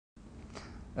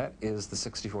That is the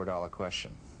 $64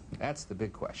 question. That's the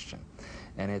big question.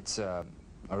 And it's, or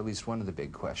at least one of the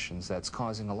big questions, that's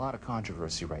causing a lot of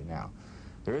controversy right now.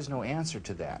 There is no answer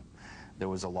to that. There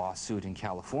was a lawsuit in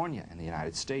California in the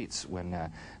United States when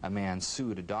a man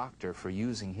sued a doctor for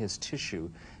using his tissue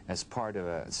as part of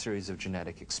a series of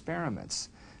genetic experiments.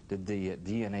 Did the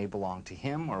DNA belong to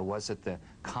him, or was it the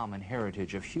common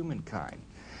heritage of humankind?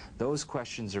 Those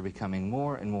questions are becoming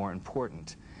more and more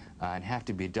important and have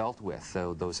to be dealt with,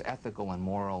 so those ethical and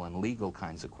moral and legal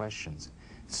kinds of questions.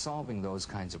 Solving those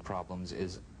kinds of problems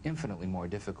is infinitely more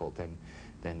difficult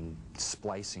than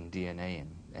splicing DNA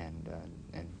and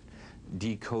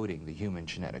decoding the human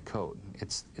genetic code.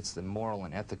 It's the moral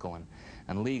and ethical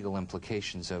and legal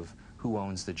implications of who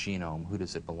owns the genome, who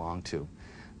does it belong to.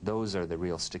 Those are the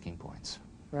real sticking points.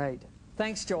 Right.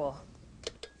 Thanks, Joel.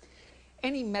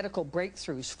 Any medical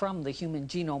breakthroughs from the Human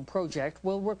Genome Project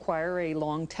will require a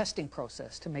long testing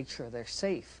process to make sure they're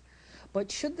safe.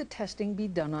 But should the testing be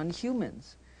done on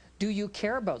humans? Do you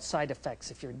care about side effects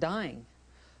if you're dying?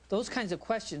 Those kinds of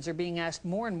questions are being asked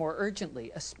more and more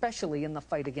urgently, especially in the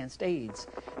fight against AIDS.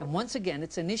 And once again,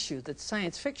 it's an issue that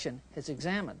science fiction has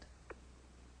examined.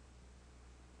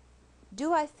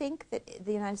 Do I think that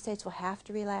the United States will have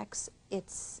to relax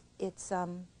its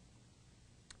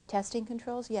testing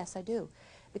controls? Yes, I do.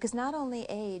 Because not only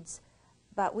AIDS,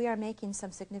 but we are making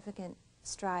some significant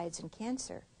strides in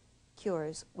cancer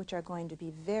cures, which are going to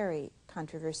be very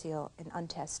controversial and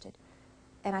untested.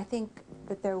 And I think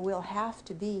that there will have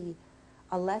to be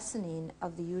a lessening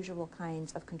of the usual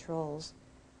kinds of controls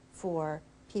for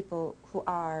people who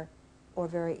are or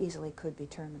very easily could be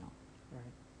terminal. Right.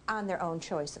 On their own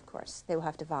choice, of course. They will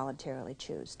have to voluntarily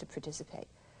choose to participate.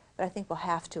 But I think we'll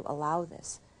have to allow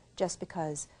this just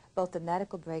because both the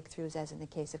medical breakthroughs, as in the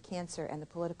case of cancer, and the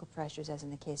political pressures, as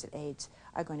in the case of AIDS,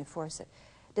 are going to force it.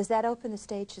 Does that open the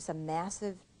stage to some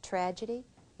massive tragedy?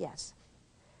 Yes.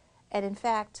 And in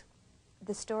fact,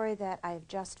 the story that I have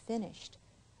just finished,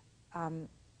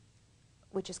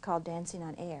 which is called Dancing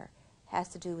on Air, has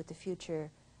to do with the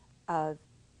future of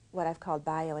what I've called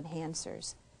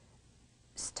bioenhancers.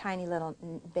 It's tiny little,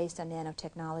 based on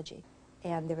nanotechnology.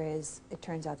 And there is, it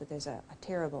turns out that there's a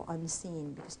terrible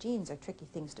unseen, because genes are tricky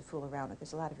things to fool around with.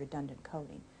 There's a lot of redundant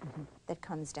coding that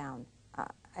comes down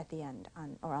at the end,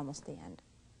 or almost the end,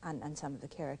 on some of the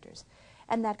characters.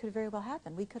 And that could very well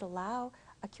happen. We could allow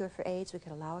a cure for AIDS, we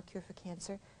could allow a cure for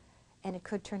cancer, and it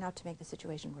could turn out to make the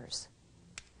situation worse.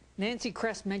 Nancy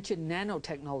Kress mentioned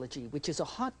nanotechnology, which is a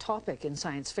hot topic in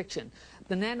science fiction.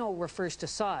 The nano refers to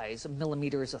size. A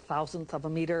millimeter is a thousandth of a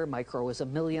meter, micro is a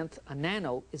millionth, a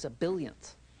nano is a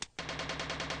billionth.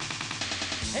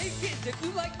 Hey kids, if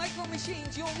you like micro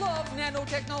machines, you'll love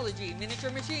nanotechnology.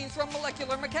 Miniature machines from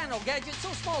molecular mechano, gadgets so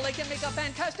small they can make a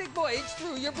fantastic voyage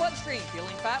through your bloodstream.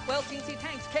 Feeling fat? Well, teensy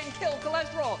tanks can kill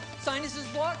cholesterol. Sinuses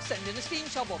blocked? Send in a steam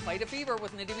shovel. Fight a fever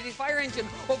with an itty-bitty fire engine.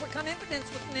 Overcome impotence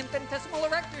with an infinitesimal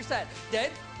erector set.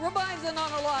 Dead? Revive the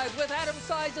non-alive with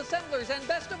atom-sized assemblers. And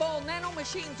best of all, nano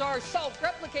machines are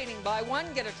self-replicating. Buy one,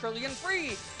 get a trillion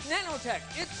free. Nanotech,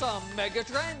 it's a mega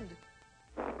trend.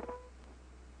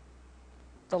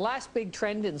 The last big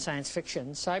trend in science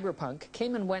fiction, cyberpunk,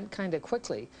 came and went kind of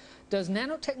quickly. Does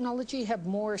nanotechnology have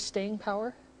more staying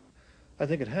power? I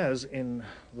think it has, in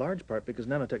large part because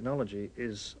nanotechnology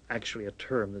is actually a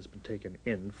term that's been taken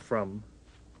in from,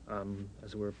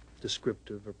 as it were,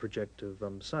 descriptive or projective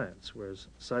science, whereas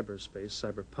cyberspace,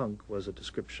 cyberpunk, was a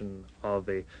description of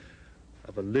a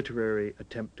literary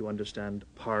attempt to understand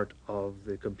part of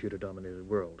the computer-dominated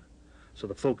world. So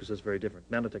the focus is very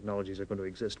different. Nanotechnologies are going to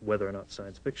exist whether or not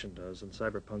science fiction does, and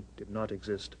cyberpunk did not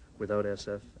exist without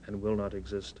SF and will not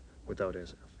exist without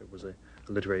SF. It was a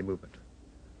literary movement.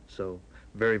 So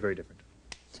very, very different.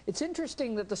 It's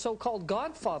interesting that the so-called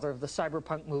godfather of the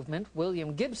cyberpunk movement,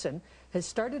 William Gibson, has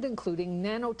started including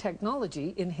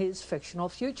nanotechnology in his fictional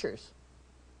futures.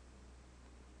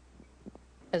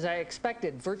 As I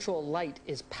expected, virtual light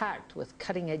is packed with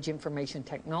cutting-edge information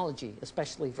technology,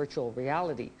 especially virtual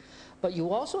reality. But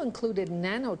you also included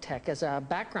nanotech as a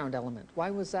background element. Why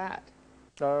was that?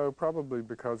 Probably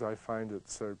because I find it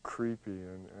so creepy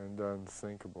and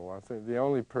unthinkable. I think the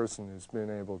only person who's been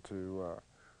able to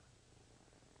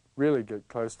really get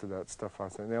close to that stuff, I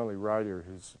think, the only writer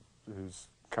who's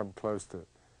come close to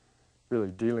really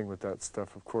dealing with that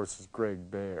stuff, of course, is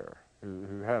Greg Bear,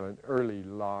 who had an early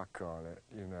lock on it,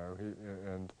 you know,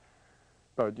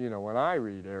 but, you know, when I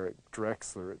read Eric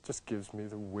Drexler, it just gives me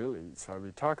the willies. I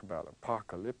mean, talk about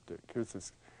apocalyptic. Here's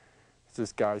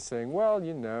this guy saying, well,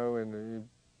 you know, and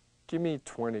give me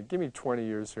 20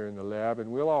 years here in the lab,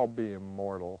 and we'll all be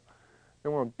immortal.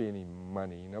 There won't be any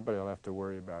money. Nobody will have to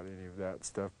worry about any of that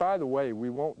stuff. By the way, we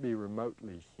won't be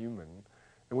remotely human,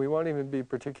 and we won't even be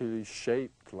particularly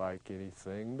shaped like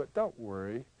anything, but don't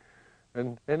worry.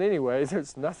 And anyway,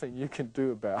 there's nothing you can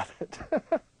do about it.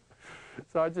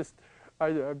 So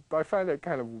I find that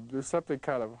kind of, there's something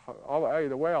kind of,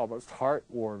 in a way, almost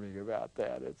heartwarming about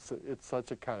that. It's such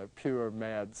a kind of pure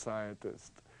mad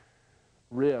scientist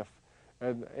riff.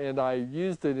 And I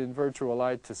used it in Virtual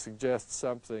Light to suggest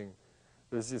something.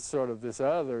 There's just sort of this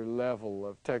other level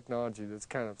of technology that's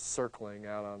kind of circling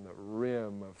out on the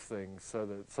rim of things, so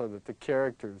that the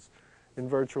characters in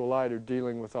Virtual Light are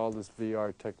dealing with all this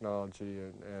VR technology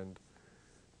and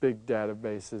big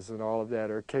databases and all of that,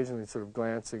 are occasionally sort of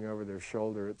glancing over their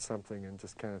shoulder at something and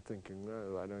just kind of thinking,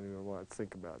 oh, I don't even want to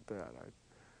think about that.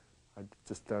 I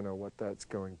just don't know what that's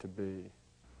going to be.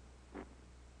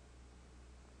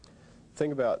 The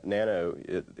thing about nano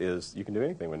is you can do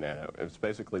anything with nano. It's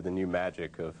basically the new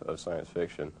magic of science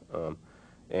fiction.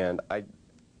 And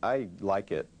I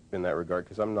like it in that regard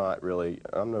because I'm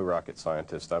no rocket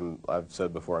scientist. I've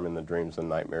said before, I'm in the dreams and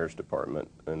nightmares department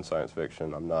in science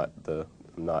fiction. I'm not the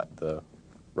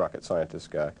rocket scientist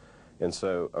guy. And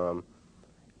so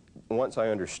once I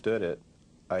understood it,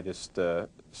 I just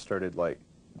started like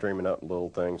dreaming up little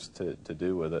things to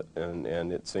do with it,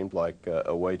 and it seemed like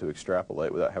a way to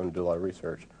extrapolate without having to do a lot of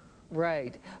research.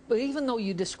 Right. But even though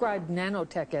you described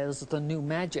nanotech as the new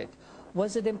magic,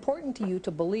 was it important to you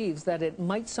to believe that it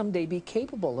might someday be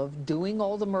capable of doing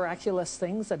all the miraculous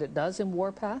things that it does in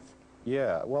Warpath?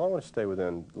 Yeah, well, I want to stay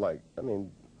within,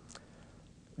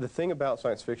 the thing about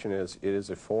science fiction is it is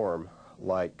a form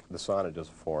like the sonnet is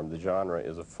a form. The genre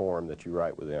is a form that you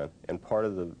write within. And part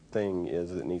of the thing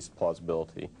is it needs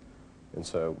plausibility. And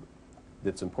so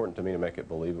it's important to me to make it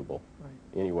believable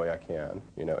any way I can,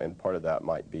 and part of that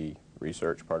might be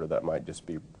research, part of that might just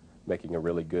be making a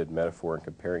really good metaphor and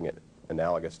comparing it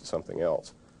analogous to something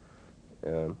else.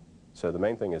 So the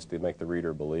main thing is to make the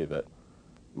reader believe it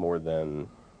more than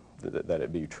that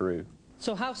it be true.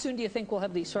 So how soon do you think we'll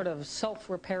have these sort of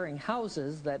self-repairing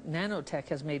houses that nanotech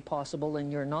has made possible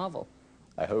in your novel?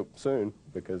 I hope soon,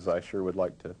 because I sure would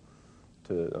like to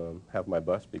have my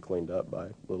bus be cleaned up by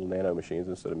little nano machines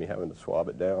instead of me having to swab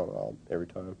it down every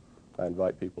time I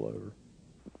invite people over.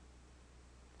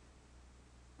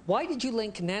 Why did you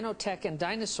link nanotech and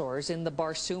dinosaurs in the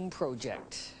Barsoom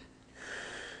Project?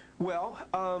 Well,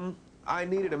 I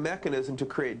needed a mechanism to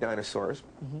create dinosaurs.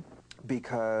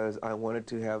 Because I wanted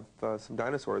to have some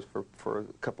dinosaurs for a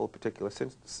couple of particular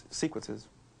sequences.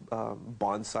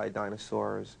 Bonsai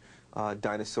dinosaurs,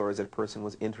 dinosaurs that a person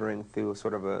was entering through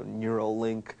sort of a neural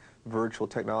link virtual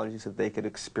technology so that they could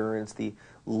experience the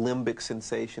limbic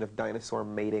sensation of dinosaur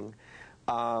mating.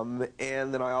 And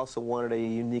then I also wanted a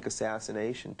unique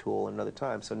assassination tool another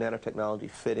time. So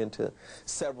nanotechnology fit into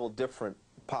several different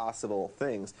possible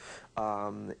things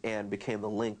and became the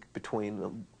link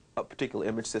between a particular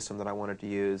image system that I wanted to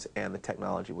use and the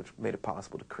technology which made it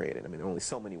possible to create it. I mean, there are only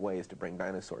so many ways to bring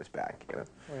dinosaurs back,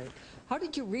 Right. How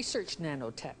did you research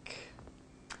nanotech?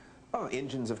 Oh,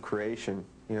 engines of creation,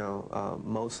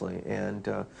 mostly, and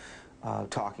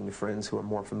talking to friends who are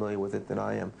more familiar with it than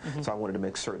I am. So I wanted to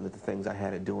make certain that the things I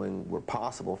had it doing were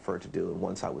possible for it to do, and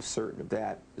once I was certain of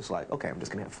that, it's like, okay, I'm just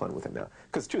going to have fun with it now.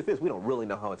 Because the truth is, we don't really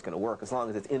know how it's going to work. As long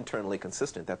as it's internally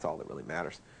consistent, that's all that really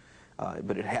matters.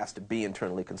 But it has to be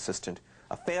internally consistent.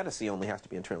 A fantasy only has to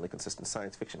be internally consistent.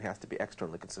 Science fiction has to be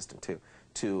externally consistent too,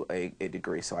 to a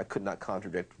degree. So I could not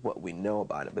contradict what we know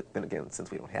about it. But then again,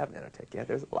 since we don't have nanotech yet,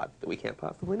 there's a lot that we can't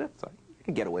possibly know. So I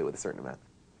can get away with a certain amount.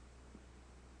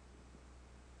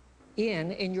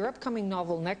 Ian, in your upcoming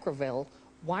novel Necroville,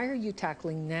 why are you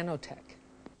tackling nanotech?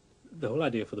 The whole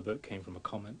idea for the book came from a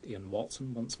comment Ian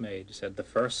Watson once made. He said the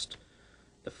first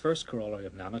corollary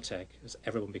of nanotech is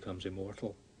everyone becomes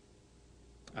immortal.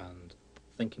 And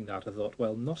thinking that, I thought,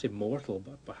 well, not immortal,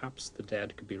 but perhaps the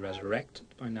dead could be resurrected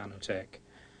by nanotech.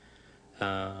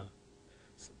 The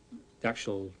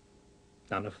actual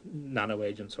nano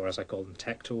agents, or as I call them,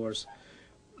 tectors,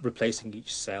 replacing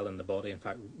each cell in the body, in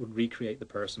fact, would recreate the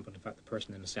person, but in fact the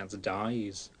person, in a sense,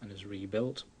 dies and is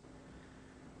rebuilt.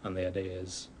 And the idea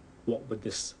is, what would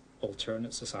this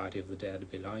alternate society of the dead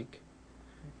be like?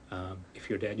 If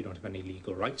you're dead, you don't have any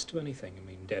legal rights to anything. I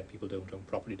mean, dead people don't own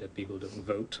property, dead people don't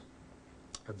vote,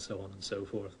 and so on and so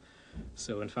forth.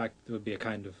 So, in fact, there would be a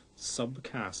kind of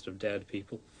subcaste of dead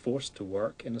people forced to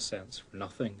work, in a sense, for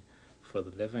nothing, for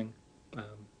the living.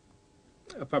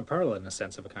 A parallel, in a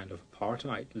sense, of a kind of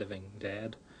apartheid, living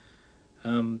dead.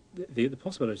 The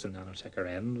possibilities in nanotech are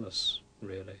endless,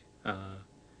 really.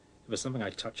 It was something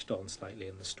I touched on slightly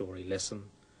in the story Listen,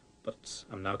 but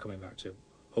I'm now coming back to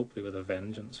hopefully with a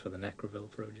vengeance for the Necroville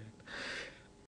project.